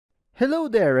Hello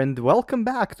there and welcome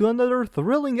back to another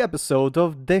thrilling episode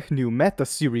of the new meta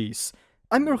series.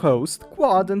 I'm your host,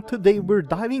 Quad, and today we're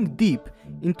diving deep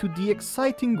into the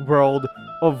exciting world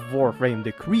of Warframe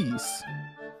Decrees.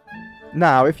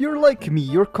 Now, if you're like me,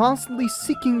 you're constantly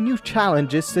seeking new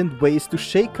challenges and ways to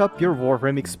shake up your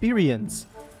Warframe experience.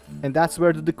 And that's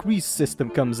where the Decrees system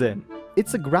comes in.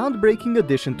 It's a groundbreaking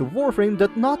addition to Warframe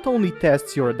that not only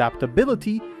tests your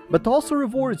adaptability, but also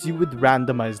rewards you with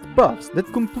randomized buffs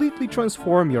that completely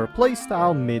transform your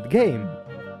playstyle mid-game.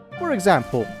 For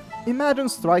example, imagine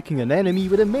striking an enemy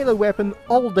with a melee weapon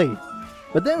all day,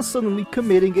 but then suddenly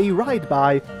committing a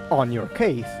ride-by on your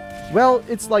Kaith. Well,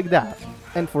 it's like that,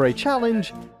 and for a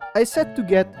challenge, I set to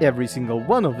get every single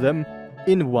one of them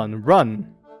in one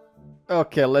run.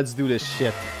 Okay, let's do this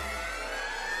shit.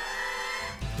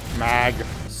 Mag,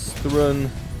 Strun,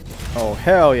 oh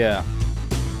hell yeah.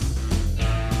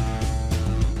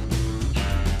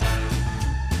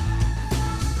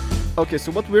 Okay,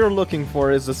 so what we're looking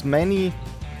for is as many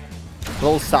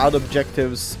little side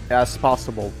objectives as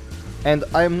possible. And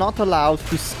I'm not allowed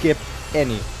to skip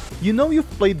any. You know you've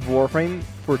played Warframe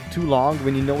for too long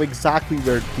when you know exactly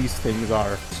where these things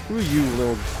are. Screw you,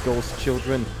 little ghost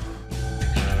children.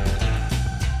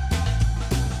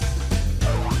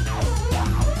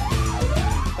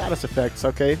 Status effects,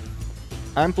 okay.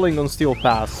 I'm playing on Steel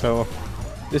Pass, so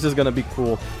this is gonna be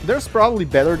cool. There's probably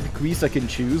better decrees I can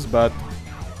choose, but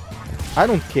I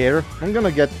don't care. I'm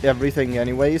gonna get everything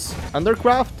anyways.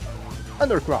 Undercraft?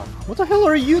 Undercraft. What the hell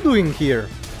are you doing here?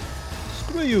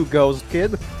 Screw you, ghost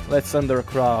kid. Let's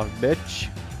undercraft, bitch.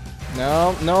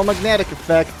 No magnetic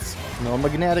effects. No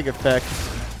magnetic effects.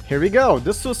 Here we go.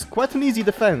 This was quite an easy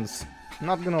defense.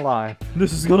 Not gonna lie.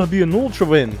 This is gonna be an ultra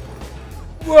win.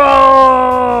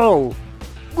 Whoa!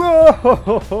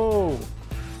 Whoa!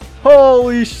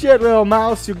 Holy shit, little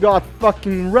mouse, you got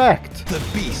fucking wrecked. The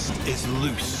beast is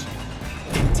loose.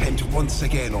 Intent once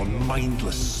again on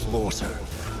mindless slaughter.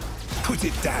 Put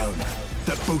it down,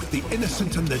 that both the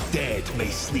innocent and the dead may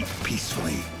sleep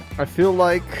peacefully. I feel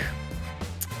like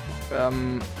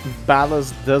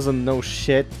Ballas doesn't know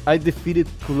shit. I defeated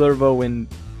Kullervo in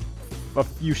a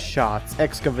few shots.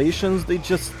 Excavations, they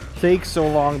just take so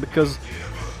long because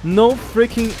no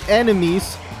freaking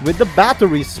enemies with the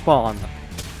battery spawn.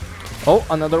 Oh,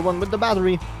 another one with the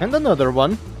battery. And another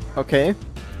one. Okay.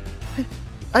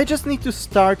 I just need to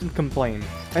start and complain.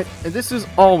 This is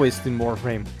always in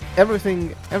Warframe.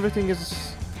 Everything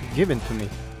is given to me.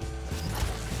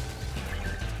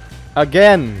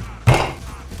 Again!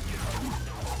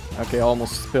 Okay, I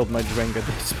almost spilled my drink at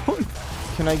this point.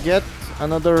 Can I get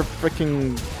another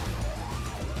freaking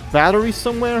battery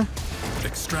somewhere?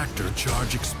 Extractor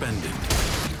charge expended.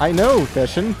 I know,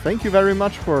 Teshin. Thank you very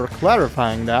much for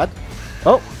clarifying that.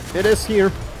 Oh, it is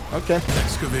here. Okay.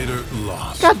 Excavator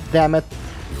lost. God damn it.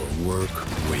 Your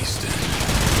work wasted.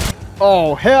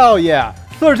 Oh, hell yeah.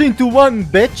 13 to 1,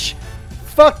 bitch.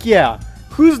 Fuck yeah.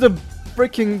 Who's the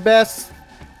freaking best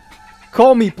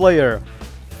Call Me player?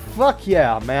 Fuck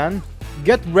yeah, man.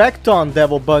 Get wrecked on,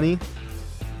 Devil Bunny.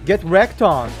 Get wrecked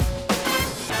on.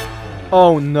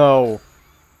 Oh no.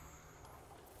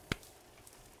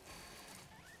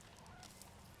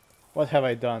 What have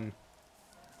I done?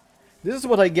 This is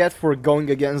what I get for going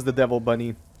against the Devil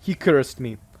Bunny. He cursed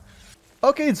me.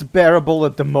 Okay, it's bearable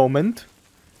at the moment.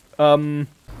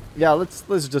 Yeah, let's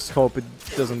just hope it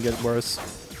doesn't get worse.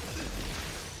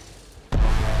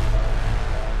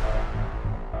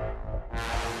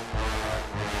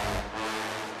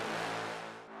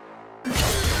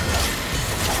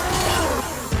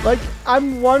 Like,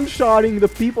 I'm one-shotting the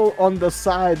people on the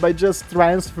side by just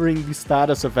transferring the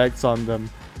status effects on them.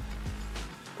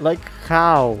 Like,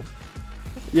 how?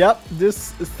 Yep,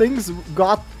 things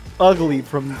got ugly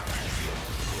from...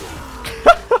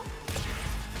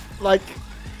 Like,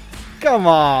 come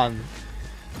on.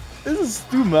 This is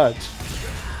too much.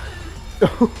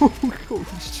 Holy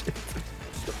shit.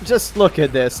 Just look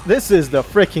at this. This is the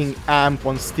freaking amp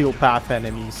on Steel Path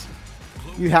enemies.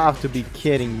 You have to be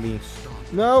kidding me.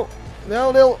 No,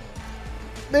 little...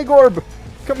 Big orb.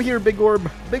 Come here, big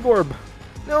orb. Big orb.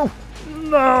 No.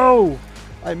 No.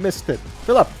 I missed it.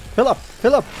 Fill up. Fill up.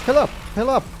 Fill up. Fill up. Fill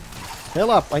up.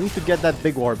 Fill up. I need to get that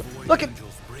big orb. Look at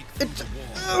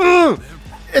it.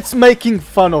 It's making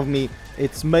fun of me.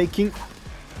 It's making...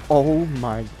 Oh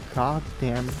my god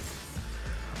damn.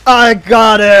 I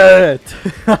got it!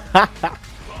 I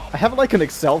have like an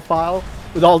Excel file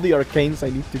with all the arcanes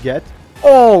I need to get.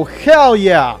 Oh, hell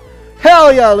yeah!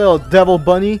 Hell yeah, little Devil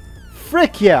Bunny!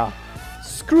 Frick yeah!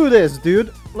 Screw this,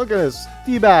 dude! Look at this.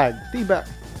 Teabag. Teabag.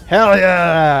 Hell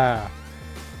yeah!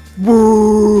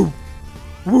 Woo!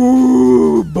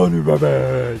 Woo! Bunny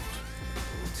rabbit!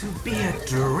 to be a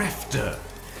drifter.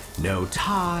 No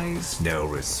ties, no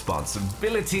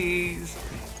responsibilities,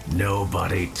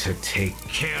 nobody to take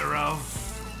care of.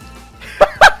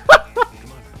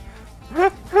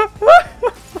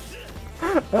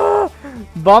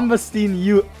 Bombastine,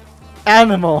 you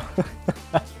animal!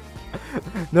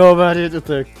 Nobody to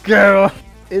take care of.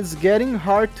 It's getting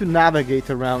hard to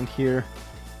navigate around here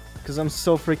because I'm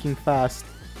so freaking fast.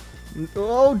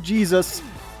 Oh Jesus!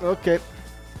 Okay.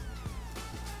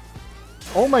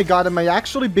 Oh my god, am I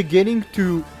actually beginning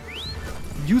to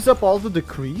use up all the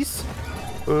decrees?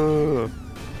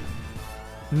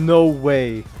 No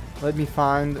way. Let me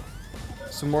find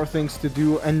some more things to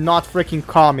do and not freaking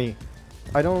Kami.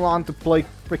 I don't want to play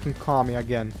freaking Kami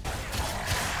again.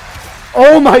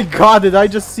 Oh my god, did I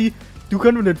just see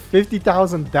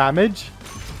 250,000 damage?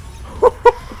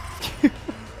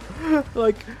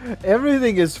 Like,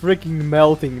 everything is freaking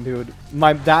melting, dude.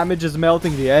 My damage is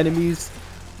melting the enemies.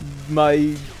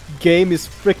 My game is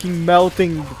freaking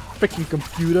melting the freaking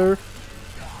computer.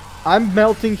 I'm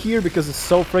melting here because it's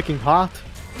so freaking hot.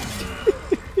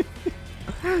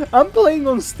 I'm playing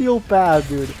on Steel Path,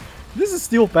 dude. This is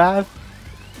Steel Path.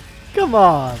 Come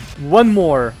on. One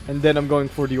more, and then I'm going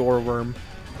for the ore worm.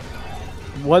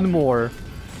 One more.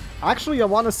 Actually, I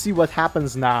want to see what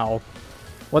happens now.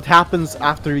 What happens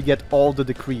after you get all the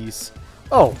decrees.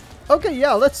 Oh, okay,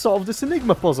 yeah, let's solve this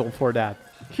Enigma puzzle for that.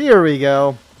 Here we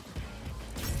go.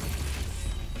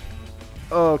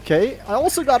 Okay, I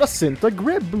also got a Synta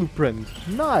Grid blueprint.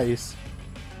 Nice.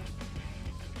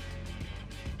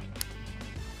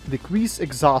 Decrease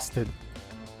exhausted.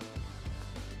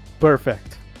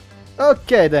 Perfect.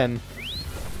 Okay then.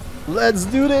 Let's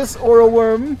do this, Oro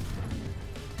Worm.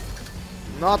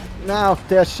 Not now,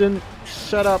 Teshin.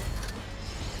 Shut up.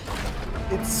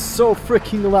 It's so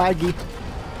freaking laggy.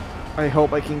 I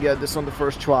hope I can get this on the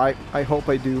first try. I hope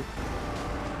I do.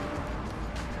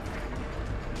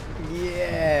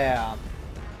 Yeah.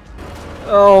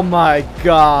 Oh my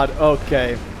god.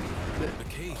 Okay. The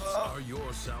caves are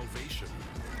your salvation.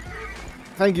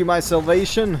 Thank you, my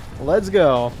salvation. Let's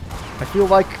go. I feel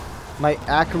like my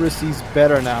accuracy's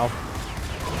better now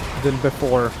than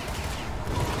before.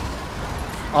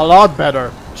 A lot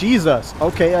better. Jesus.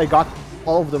 Okay, I got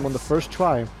all of them on the first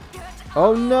try.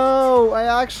 Oh no,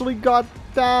 I actually got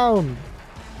down.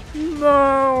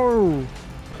 No.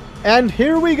 And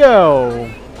here we go.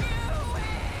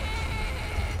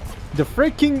 The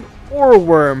freaking ore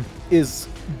worm is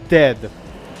dead.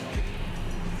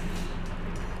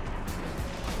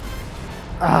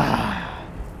 Ah.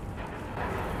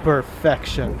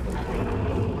 Perfection.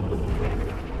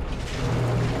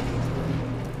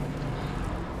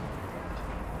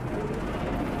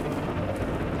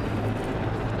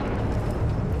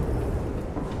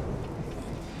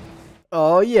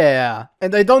 Oh yeah,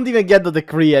 and I don't even get the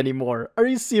decree anymore. Are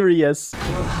you serious?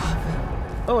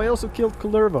 Oh, I also killed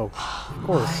Kullervo. Of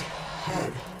course.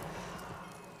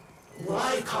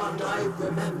 Why can't I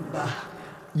remember?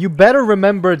 You better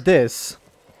remember this,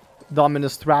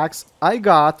 Dominus Thrax. I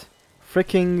got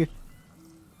freaking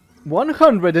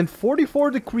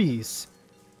 144 decrees.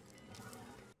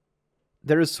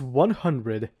 There is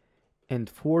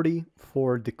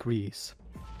 144 decrees.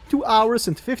 2 hours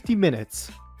and 50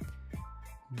 minutes.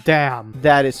 Damn,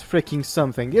 that is freaking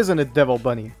something, isn't it, Devil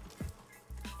Bunny?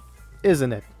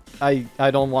 Isn't it? I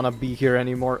don't want to be here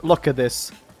anymore. Look at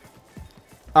this.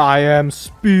 I am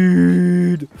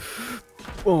speed.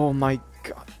 Oh my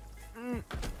god.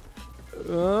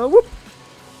 Whoop.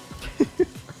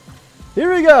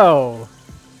 Here we go.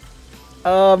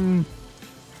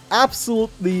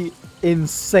 Absolutely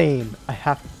insane. I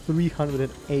have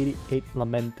 388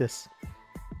 Lamentis.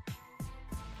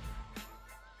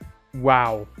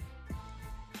 Wow.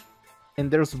 And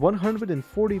there's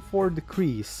 144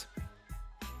 decrees.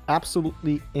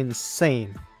 Absolutely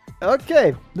insane.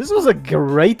 Okay, this was a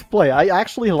great play. I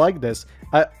actually like this.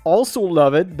 I also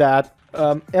love it that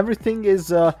everything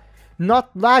is not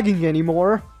lagging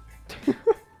anymore.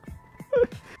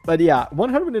 But yeah,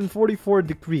 144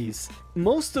 decrees.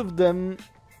 Most of them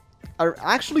are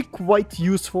actually quite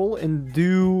useful and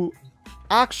do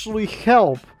actually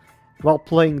help while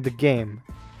playing the game.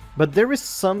 But there is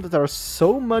some that are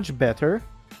so much better,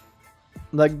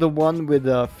 like the one with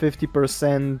a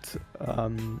 50%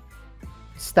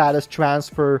 status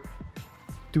transfer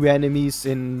to enemies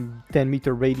in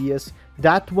 10-meter radius.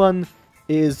 That one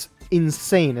is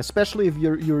insane, especially if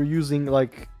you're using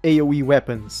like AoE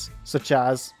weapons, such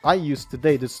as I used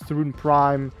today, the Strun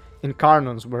Prime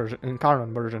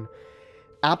Incarnon version.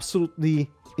 Absolutely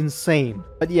insane.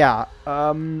 But yeah,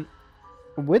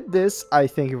 with this, I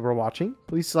thank you for watching.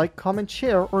 Please like, comment,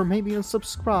 share, or maybe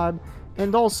unsubscribe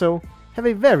And also, have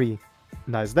a very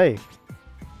nice day.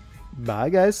 Bye,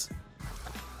 guys.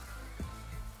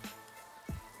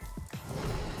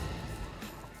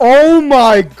 Oh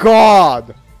my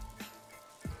god!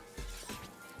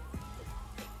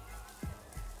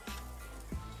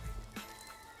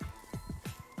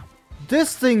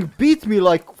 This thing beat me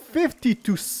like 50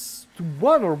 to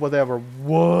 1 or whatever.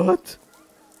 What?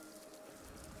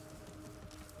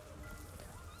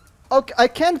 Okay, I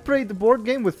can't play the board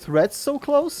game with threats so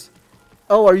close.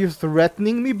 Oh, are you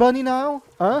threatening me, bunny, now?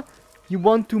 Huh? You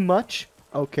want too much?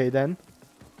 Okay, then.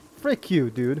 Frick you,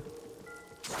 dude.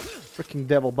 Freaking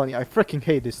devil bunny. I freaking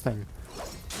hate this thing.